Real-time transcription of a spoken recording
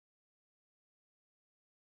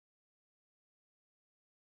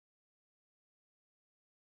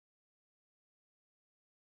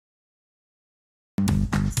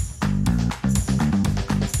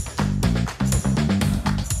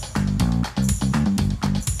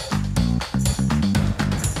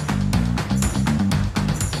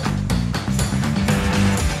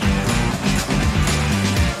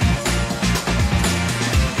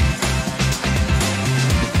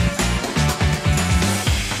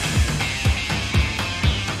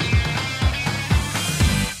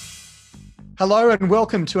Hello and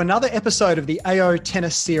welcome to another episode of the AO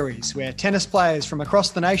Tennis Series, where tennis players from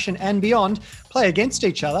across the nation and beyond play against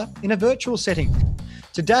each other in a virtual setting.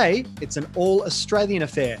 Today, it's an all-Australian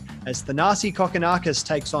affair as Thanasi Kokkinakis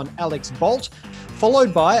takes on Alex Bolt,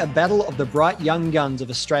 followed by a battle of the bright young guns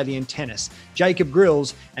of Australian tennis, Jacob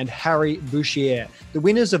Grills and Harry Bouchier. The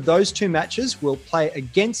winners of those two matches will play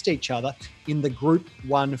against each other in the Group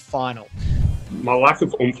 1 final. My lack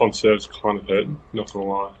of oomph on serves kind of hurt, not gonna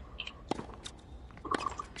lie.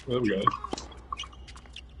 There we go.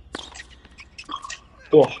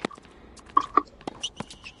 Oh.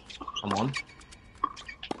 Come on.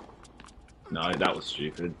 No, that was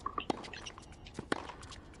stupid.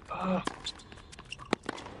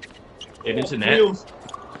 Get into net. Wheels.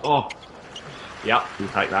 Oh. Yep, we'll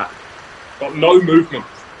take that. Got no movement.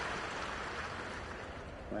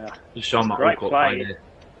 Wow. Just show my Great court play. there.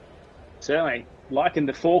 Certainly, liking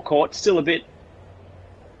the forecourt, still a bit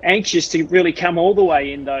anxious to really come all the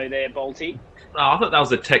way in though there, Bolty. Oh, I thought that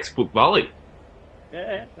was a textbook volley.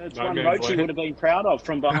 Yeah, that's No one games Roachie later. would have been proud of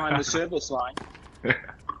from behind the service line.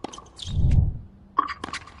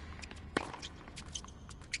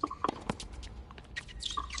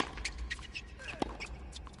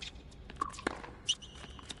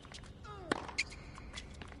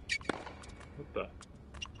 What the?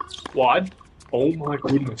 Wide? Oh my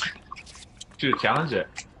goodness. Should have challenged it.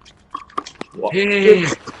 What?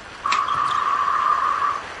 Yeah.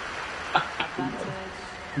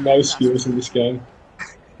 No skills in this game.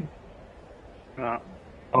 Right.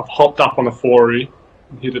 I've hopped up on a 4E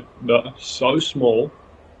and hit it so small.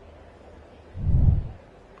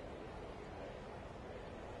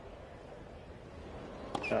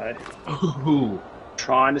 So, Ooh.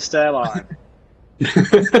 trying to stay alive.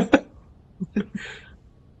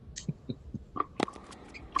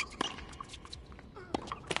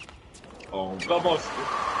 Oh, Vamos.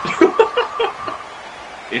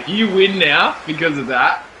 if you win now because of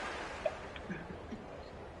that,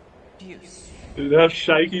 Dude, how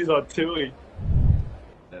shaky's on Tui.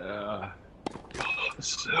 at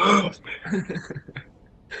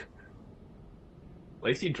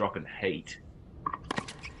least you're dropping heat.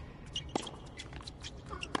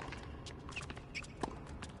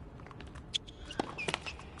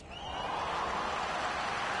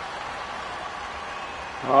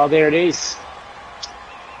 Oh, there it is.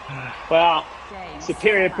 Wow,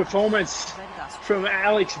 superior performance from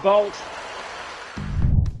Alex Bolt.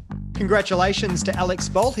 Congratulations to Alex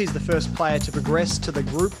Bolt. He's the first player to progress to the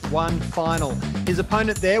Group 1 final. His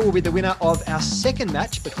opponent there will be the winner of our second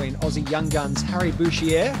match between Aussie Young Guns Harry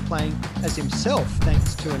Bouchier, playing as himself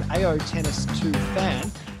thanks to an AO Tennis 2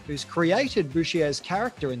 fan who's created Bouchier's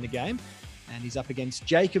character in the game. And he's up against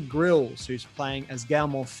Jacob Grills, who's playing as Gael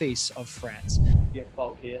Monfils of France. Get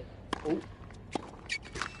Bolt here. Oh.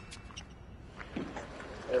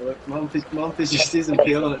 Hey, look, Monfils just isn't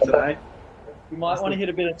feeling it today. You might want to hit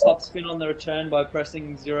a bit of top spin on the return by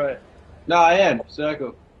pressing 0. No, I am.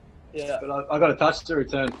 Circle. Yeah. But I got to touch the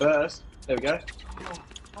return first. There we go.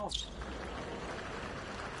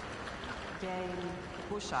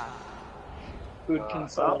 Good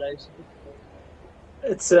consolidation.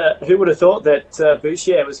 It's who would have thought that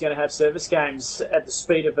Bouchier was going to have service games at the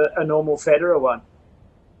speed of a normal Federer one?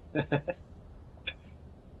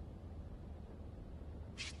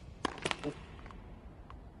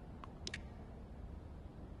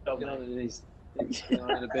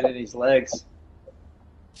 A bit in his legs.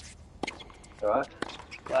 All right.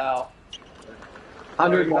 Wow.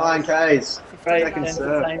 109 Ks. Great Second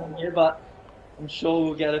serve. entertainment here, but I'm sure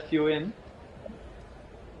we'll get a few in.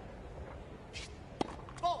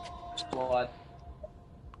 Wide.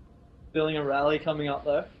 Feeling a rally coming up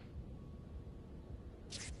though.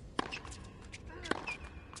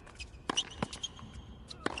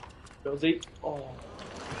 Rosie. Oh.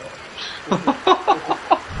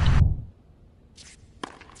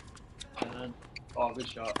 And, Oh, good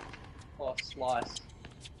shot. oh, slice.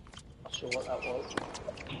 Not sure what that was.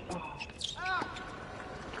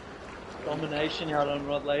 Domination out on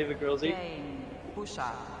Rod Laver, Grillsy.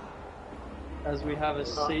 As we have a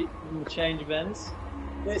seat in the change of ends.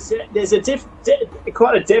 There's a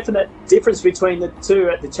quite a definite difference between the two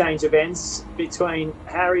at the change of ends, between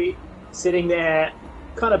Harry sitting there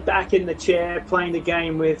kind of back in the chair playing the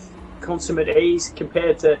game with consummate ease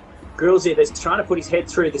compared to Grillsy that's trying to put his head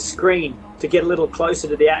through the screen to get a little closer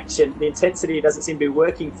to the action. The intensity doesn't seem to be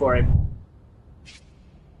working for him.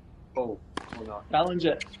 Oh, or not. Challenge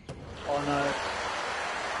it. Oh no.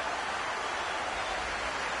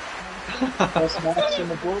 First match in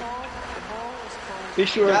the book.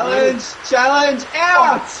 Fisher Challenge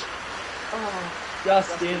out!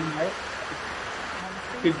 just in, mate.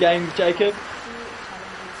 Good game, Jacob.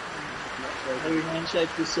 Who handshake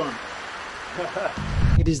this one?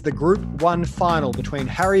 It is the Group 1 final between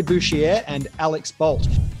Harry Bouchier and Alex Bolt.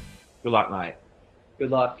 Good luck, mate.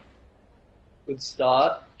 Good luck. Good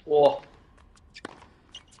start. Oh.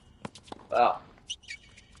 Wow.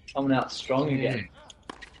 Coming out strong again.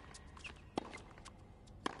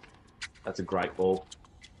 That's a great ball.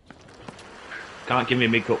 Can't give me a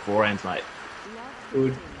mid-court forehands, mate.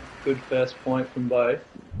 Good first point from both.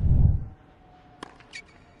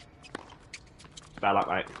 Bad luck,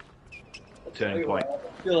 mate. Turning point.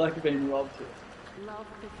 I feel like I've been robbed here.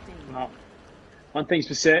 Well, one thing's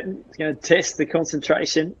for certain, it's going to test the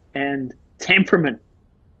concentration and temperament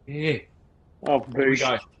Yeah. of Here we Boosh.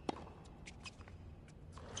 go.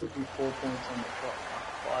 Should be 4 points on the clock.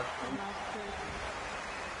 5 points.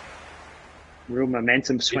 Real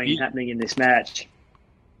momentum swing you- happening in this match.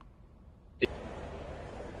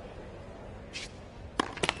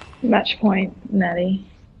 Match point, Maddie.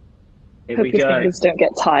 Here Hope we your go. fingers don't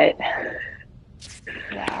get tight.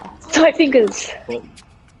 Wow. Tight fingers. Well-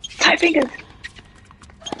 Tight fingers. Tight fingers.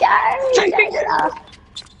 Yeah.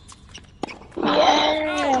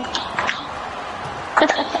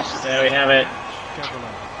 There we have it.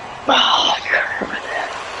 Oh, God.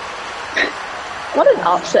 What an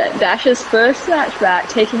upset. Dash's first match back,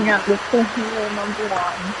 taking out the former number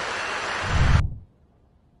 1.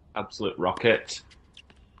 Absolute rocket.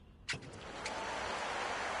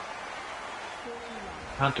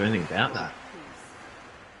 Can't do anything about that.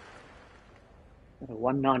 A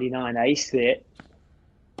 199 ace there.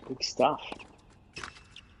 Big stuff.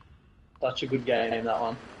 Such a good game, that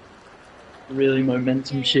one. Really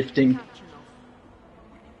momentum shifting.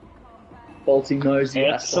 Bolting knows the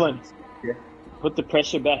Excellent. Yeah. Put the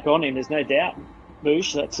pressure back on him, there's no doubt.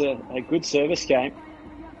 Boosh, that's a good service game.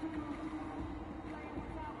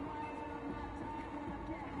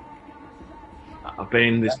 I've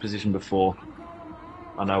been in this position before.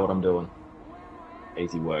 I know what I'm doing.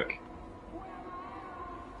 Easy work.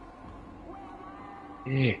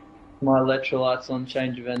 Yeah. My electrolytes on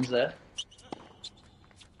change of ends there.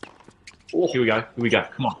 Here we go. Here we go.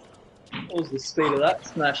 Come on. What was the speed of that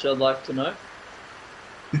smash, I'd like to know.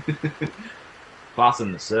 Faster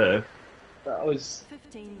than the serve. That was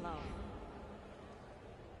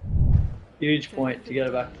huge point to get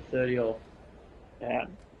it back to 30 all. Yeah.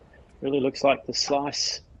 Really looks like the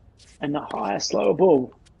slice and the higher, slower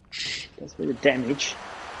ball does a bit of damage.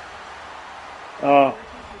 Oh,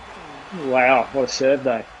 wow, what a serve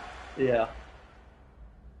though. Yeah.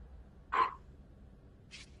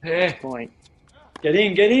 Yeah. Point. Get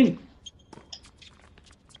in, get in!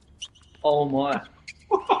 Oh my.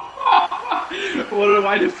 What a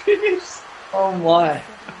way to finish. Oh my.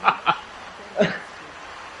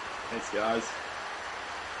 Thanks, guys.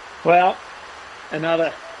 Well,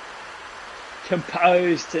 another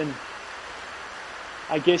composed and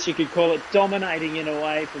I guess you could call it dominating in a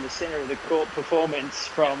way from the centre of the court performance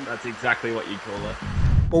from... That's exactly what you call it.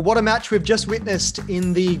 Well, what a match we've just witnessed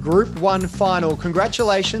in the Group 1 final.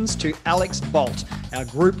 Congratulations to Alex Bolt, our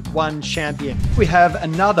Group 1 champion. We have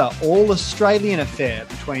another all-Australian affair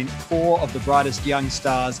between 4 of the brightest young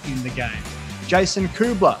stars in the game. Jason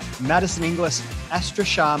Kubler, Madison Inglis, Astra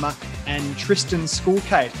Sharma and Tristan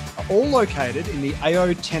Schoolkate are all located in the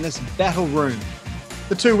AO Tennis Battle Room.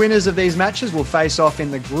 The 2 winners of these matches will face off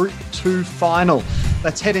in the Group 2 final.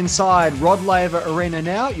 Let's head inside Rod Laver Arena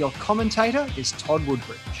now. Your commentator is Todd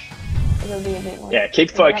Woodbridge. It'll be a bit more. Yeah,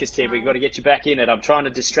 keep focused here. We've got to get you back in it. I'm trying to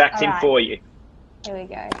distract him Alright. for you. Here we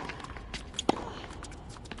go.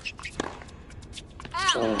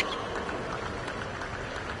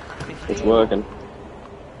 It's working.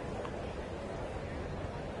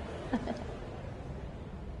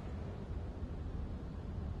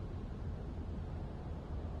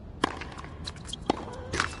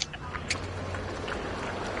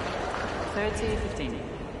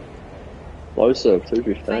 Low serve,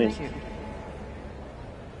 215.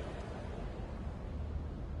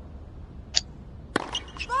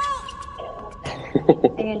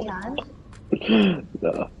 Any time?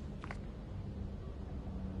 No.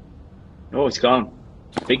 Oh, it's gone.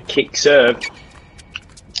 Big kick serve.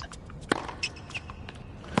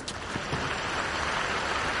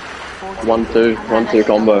 One two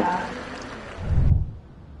combo.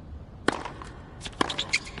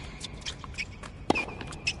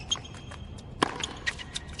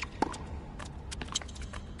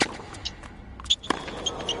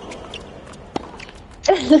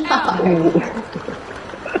 I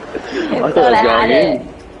thought it was going in.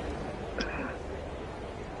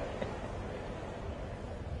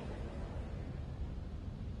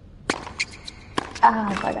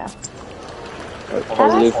 Oh, bugger.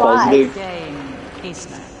 Positive, positive. Game,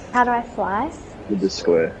 Eastman. How do I slice? With the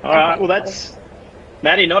square. All right, well, that's...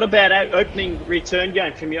 Maddie, not a bad opening return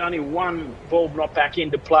game from you. Only one ball not back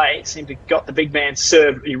into play. It seemed to got the big man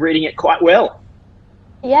serve. You're reading it quite well.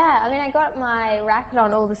 Yeah, I mean, I got my racket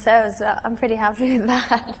on all the serves, so I'm pretty happy with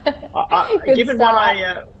that. Given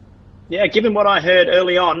what I heard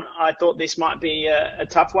early on, I thought this might be a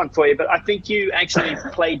tough one for you, but I think you actually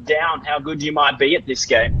played down how good you might be at this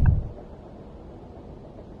game.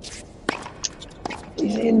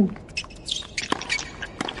 He's in.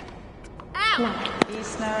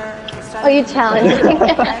 Oh, you challenged me. The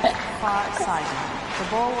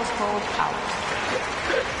ball was called out.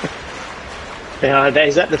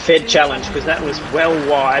 Is that the Fed challenge? Because that was well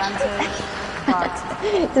wide.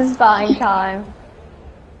 Just buying time.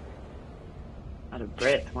 Out of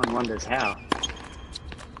breath. One wonders how.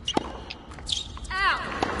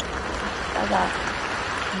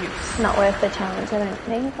 It's not worth the challenge, I don't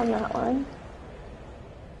think, on that one.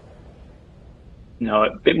 No,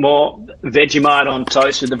 a bit more Vegemite on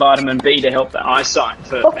toast with the vitamin B to help the eyesight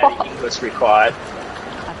for Maddie Inglis required.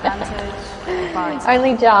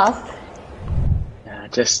 Only just.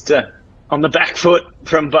 Just on the back foot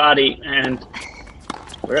from Barty, and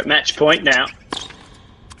we're at match point now.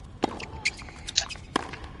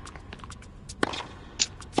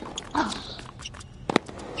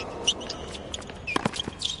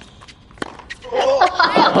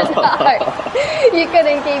 You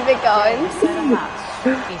couldn't keep it going.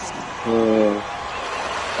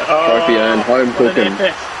 Trophy earned, home cooking.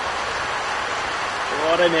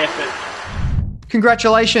 What an effort.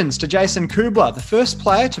 Congratulations to Jason Kubler, the first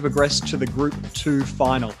player to progress to the Group 2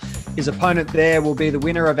 final. His opponent there will be the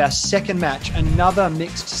winner of our second match, another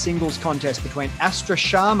mixed singles contest between Astra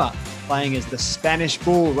Sharma, playing as the Spanish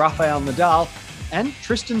bull Rafael Nadal, and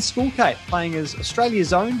Tristan Schoolkate, playing as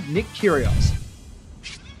Australia's own Nick Kyrgios.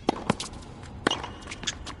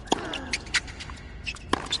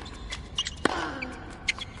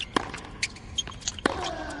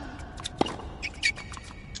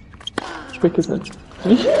 Quick, isn't it?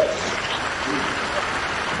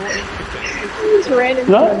 It's random.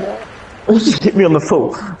 No. Just hit me on the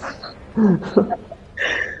full.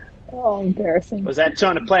 Oh, embarrassing. Was that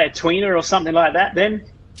trying to play a tweener or something like that then?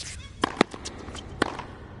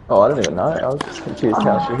 Oh, I don't even know. I was just confused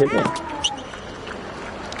how she hit me.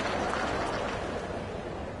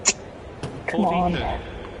 Come on.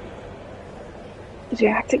 Did you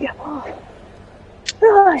have to get off?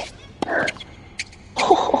 Really?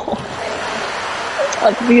 Oh.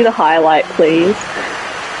 Let's view the highlight, please. See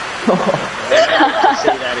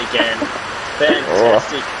that again.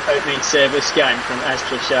 Fantastic opening service game from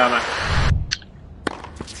Astra Sharma.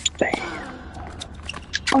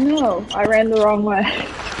 Oh no, I ran the wrong way.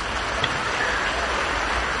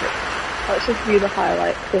 Let's just view the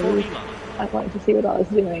highlight, please. I'd like to see what I was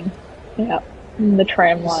doing. Yeah, in the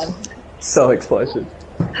tram line. So explosive.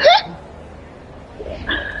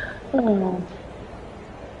 Oh.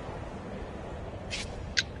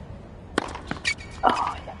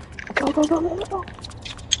 Oh, yeah. Go.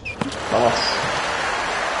 Nice.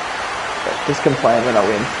 Just complain when I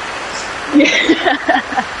win.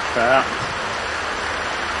 Wow.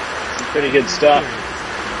 Some pretty good stuff.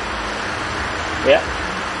 Yeah.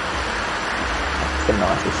 The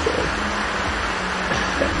nicest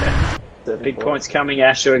serve. Big points coming,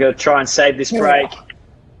 Asher. We've got to try and save this break.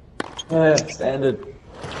 Yeah, standard.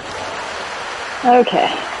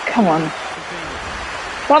 Okay, come on.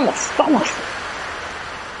 Vamos.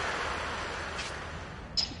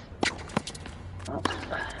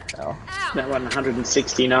 Oh. That one,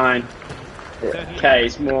 169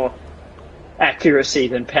 Ks, more accuracy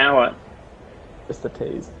than power. Just the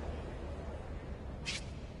tease.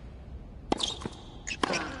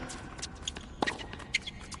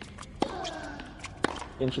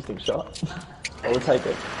 Interesting shot. I will take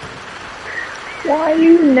it. Why are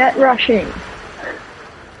you net rushing?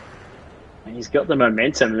 And he's got the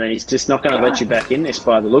momentum, and he's just not going to let you back in this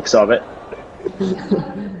by the looks of it.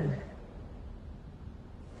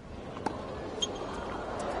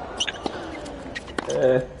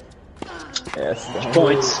 Yes.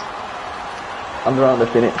 Points. Under the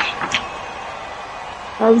finish.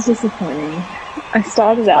 That was disappointing. I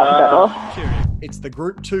started out better. It's the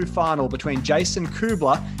Group 2 final between Jason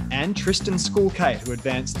Kubler and Tristan Schoolkate, who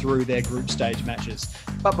advanced through their group stage matches.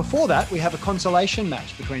 But before that, we have a consolation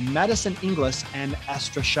match between Madison Inglis and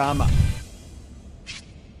Astra Sharma.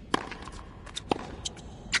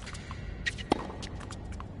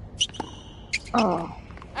 Oh.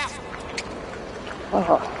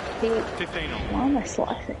 Why am I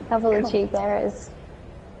slicing? Couple of cheap errors.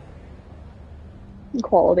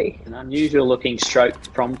 Quality. An unusual looking stroke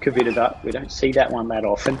from Kvitova. We don't see that one that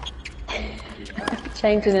often.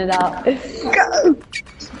 Changing it up. Go!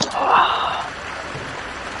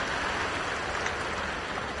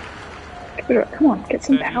 Come on, get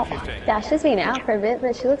some power. Dash has been out for a bit,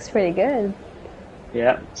 but she looks pretty good.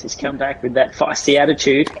 Yeah, she's come back with that feisty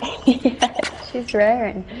attitude. Yeah, she's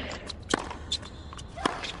raring.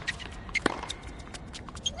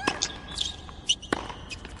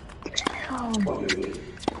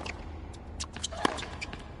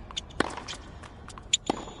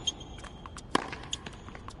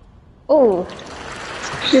 Oh,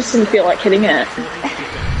 She just didn't feel like hitting it.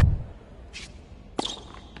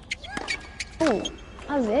 oh,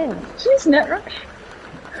 I was in. She's net rush.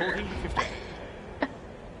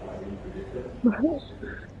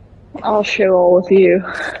 I'll show all of you.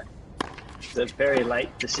 It's a very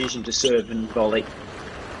late decision to serve and volley.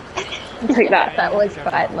 I'll take that. That was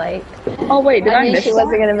quite late. Oh wait, did I knew miss she that?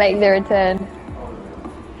 wasn't going to make the return.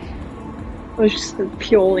 It was just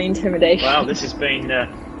purely intimidation. Wow, this has been.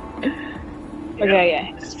 Okay,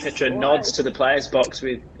 yeah. Petra nods to the players' box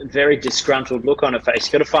with a very disgruntled look on her face.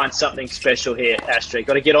 Got to find something special here, Astrid.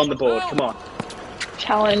 Got to get on the board. Come on.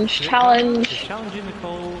 Challenge, challenge. Challenging the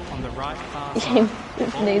call on the right far She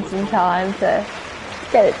just needs some time to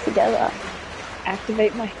get it together.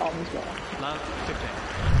 Activate my thumbs more. love to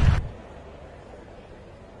bet.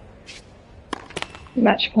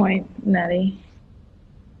 Match point, Natty.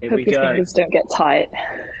 Here Hope we your go. fingers don't get tight.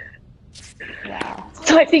 Wow.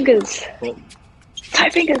 Tight fingers. Well,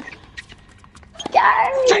 Tight fingers.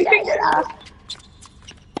 Yay! Tight fingers.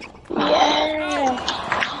 Yeah!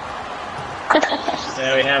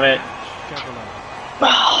 there we have it.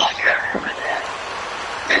 Oh, God.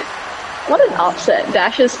 What an upset.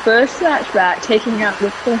 Dash's first match back, taking out the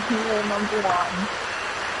Formula #1.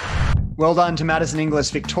 Well done to Madison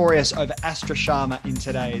Inglis, victorious over Astra Sharma in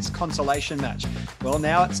today's consolation match. Well,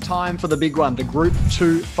 now it's time for the big one, the Group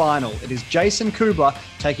 2 final. It is Jason Kubler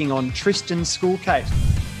taking on Tristan Schoolkate.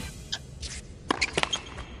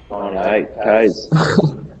 Oh no, guys.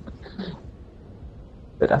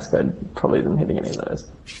 But Asco probably isn't hitting any of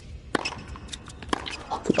those.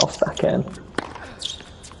 It's an off backhand.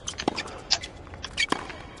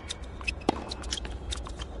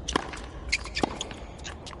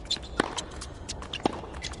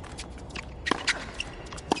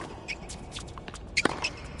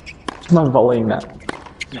 I'm not volleying that.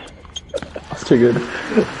 That's too good.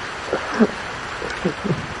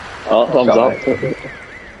 Oh, thumbs up.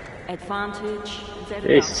 Advantage.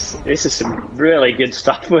 This is some really good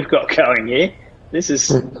stuff we've got going here. This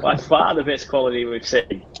is by far the best quality we've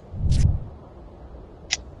seen.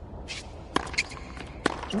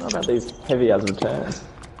 I don't know about these heavy as returns.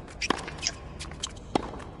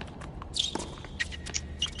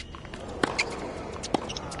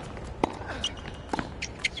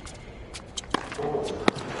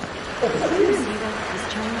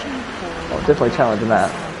 Oh, definitely challenging that.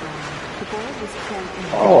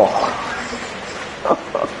 Oh.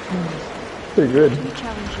 Pretty good.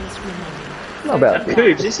 Not bad.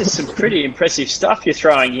 Coobs, this is some pretty impressive stuff you're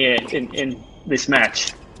throwing here in this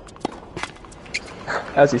match.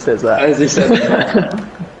 As he says that. As he says that.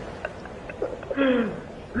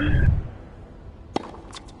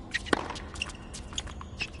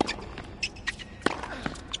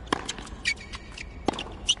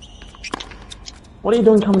 What are you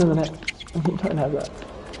doing coming in the net? You don't have that.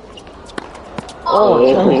 Oh,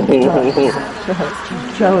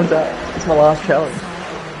 challenge that. It's my last challenge.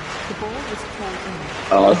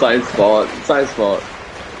 Oh, same spot. Same spot.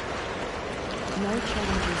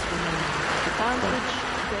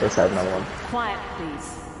 Let's have another one. Quiet,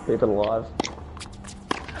 please. Keep it alive.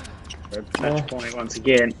 Match point once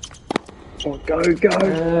again. Oh, go,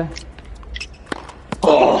 go.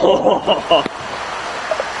 Oh.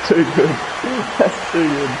 Too good. That's too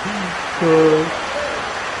good.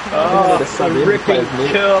 Oh, a ripping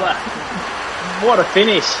curler. What a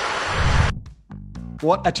finish.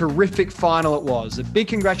 What a terrific final it was. A big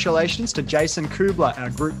congratulations to Jason Kubler, our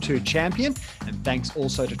Group 2 champion, and thanks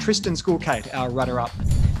also to Tristan Schoolkate, our runner-up.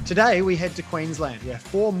 Today we head to Queensland, where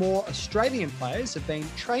 4 more Australian players have been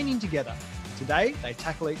training together. Today they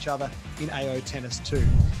tackle each other in AO Tennis 2.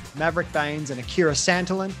 Maverick Baines and Akira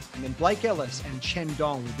Santalin, and then Blake Ellis and Chen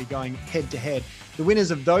Dong will be going head-to-head. The winners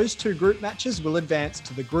of those 2 group matches will advance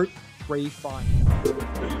to the Group 3 final.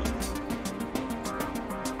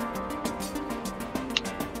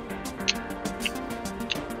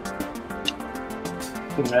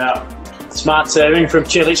 Wow. Smart serving from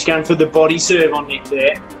Cilic, going for the body serve on Nick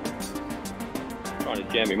there. Trying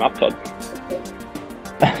to jam him up, Todd.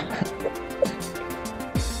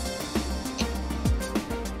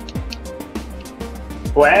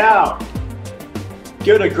 Wow.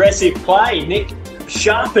 Good aggressive play, Nick.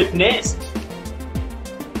 Sharp at net.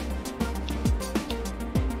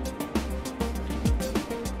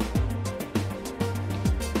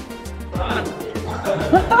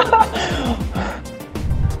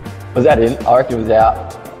 Was that in? I reckon it was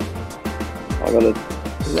out. I got to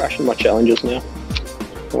ration my challenges now.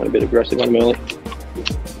 I went a bit aggressive on him early. I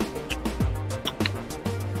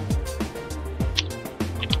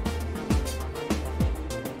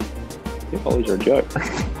think volleys are a joke.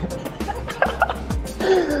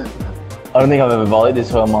 I don't think I've ever volleyed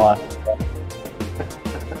this well in my life.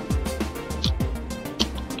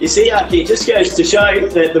 You see, Aki, it just goes to show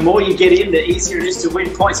that the more you get in, the easier it is to win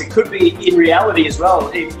points. It could be in reality as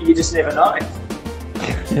well. You just never know.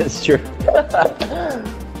 That's true.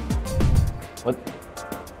 What?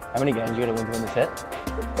 How many games you got to win to win the set?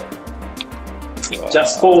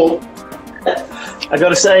 Just 4. I got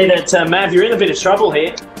to say that, Mav, you're in a bit of trouble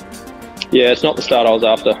here. Yeah, it's not the start I was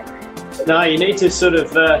after. No, you need to sort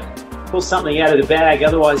of pull something out of the bag,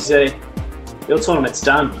 otherwise your tournament's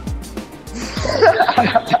done.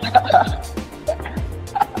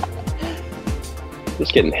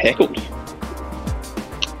 Just getting heckled.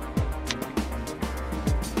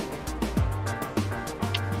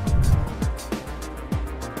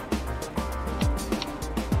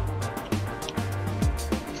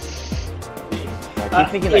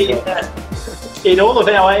 In all of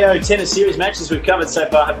our AO Tennis Series matches we've covered so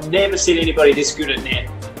far, I've never seen anybody this good at net.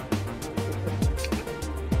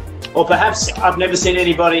 Or perhaps I've never seen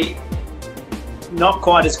anybody not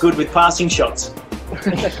quite as good with passing shots.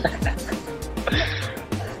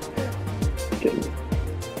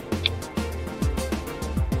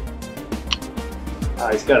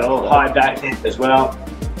 He's got a little high backhand as well.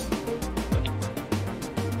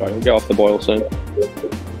 Right, we'll go off the boil soon.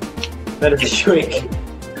 Better be quick.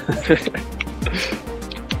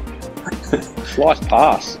 Slice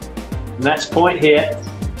pass. Match point here.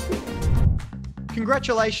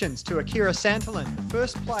 Congratulations to Akira Santalin,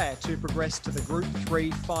 first player to progress to the Group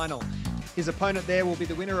 3 final. His opponent there will be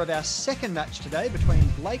the winner of our second match today between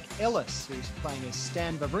Blake Ellis, who's playing as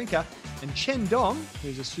Stan Wawrinka, and Chen Dong,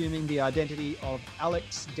 who's assuming the identity of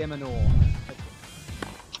Alex Deminor.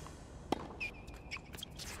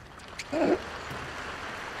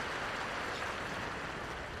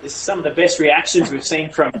 This is some of the best reactions we've seen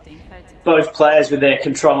from both players with their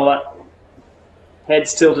controller.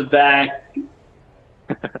 Heads tilted back.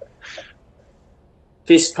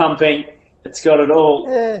 Fist pumping. It's got it all.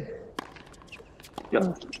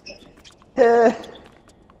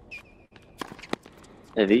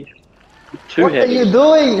 Heavy. What are you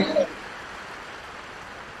doing?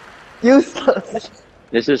 Useless.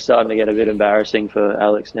 This is starting to get a bit embarrassing for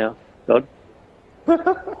Alex now. Todd?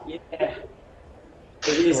 Yeah.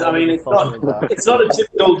 It is. I mean, it's not a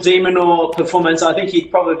typical Demonor performance. I think he'd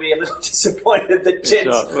probably be a little disappointed that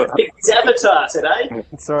Jen's picked his avatar today.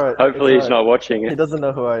 It's alright. Hopefully he's not watching it. He doesn't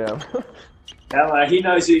know who I am. Hello, he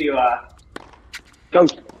knows who you are. Go.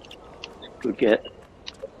 Good get.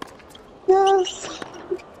 Yes.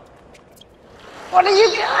 What are you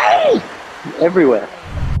doing? Everywhere.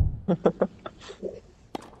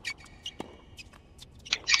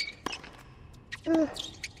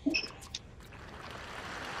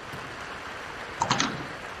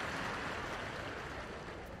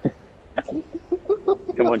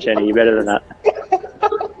 Come on, Jenny, you're better than that.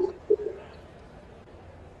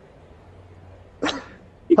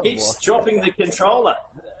 He keeps dropping the controller.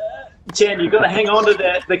 Jen, you've got to hang on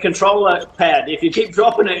to the controller pad. If you keep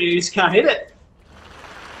dropping it, you just can't hit it.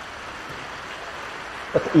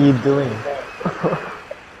 What are you doing?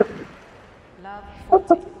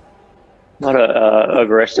 Not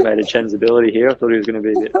overestimated Chen's ability here. I thought he was going to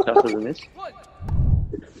be a bit tougher than this.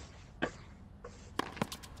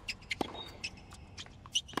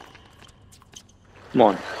 Come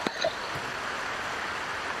on.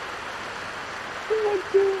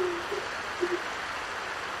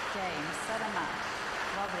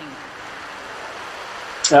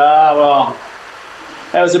 Well,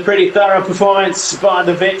 that was a pretty thorough performance by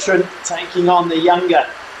the veteran taking on the younger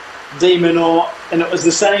Demonor, and it was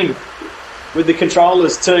the same with the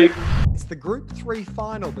controllers too. It's the Group 3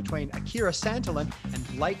 final between Akira Santalin and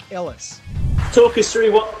Blake Ellis. Talk us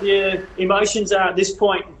through what your emotions are at this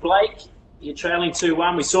point. Blake, you're trailing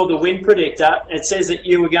 2-1. We saw the win predictor. It says that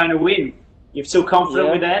you were going to win. You're still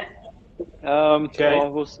confident with that? Okay.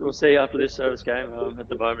 Well, we'll see after this service game. At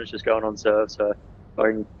the moment, it's just going on serve, so if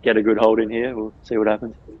I can get a good hold in here, we'll see what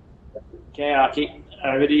happens. Okay, Aki,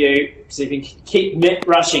 over to you. So you can keep net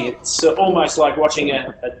rushing. It's almost like watching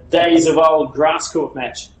a days of old grass court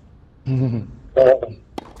match.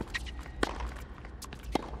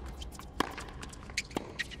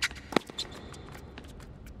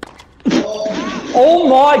 Oh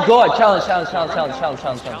my god! Challenge.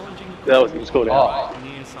 That was called out.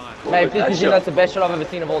 Oh. Mate, if this is that's the best shot I've ever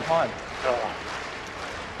seen of all time. Oh.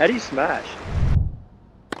 How do you smash?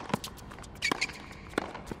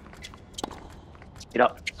 Get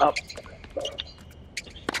up.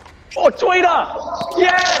 Oh, tweeter!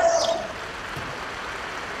 Yes!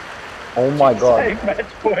 Oh my god. Same match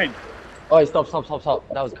point. Oh, stop.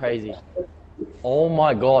 That was crazy. Oh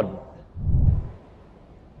my god.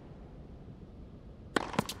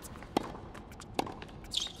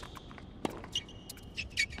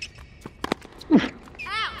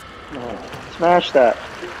 Smash that.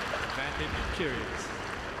 Advantage curious.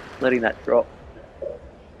 Letting that drop.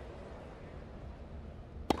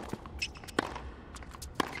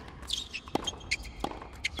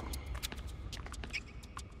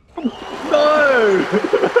 No!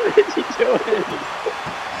 What is he doing?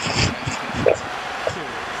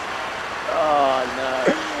 Oh no.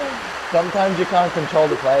 Sometimes you can't control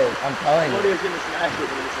the players, I'm telling you. He was going to smash it in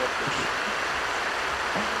a second.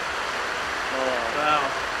 Oh, Wow.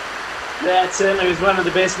 That certainly was one of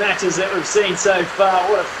the best matches that we've seen so far.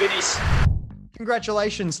 What a finish.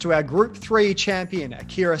 Congratulations to our Group 3 champion,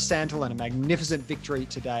 Akira Santel, and a magnificent victory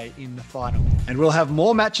today in the final. And we'll have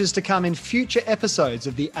more matches to come in future episodes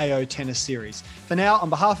of the AO Tennis series. For now, on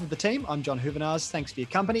behalf of the team, I'm John Huvenars. Thanks for your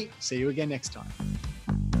company. See you again next time.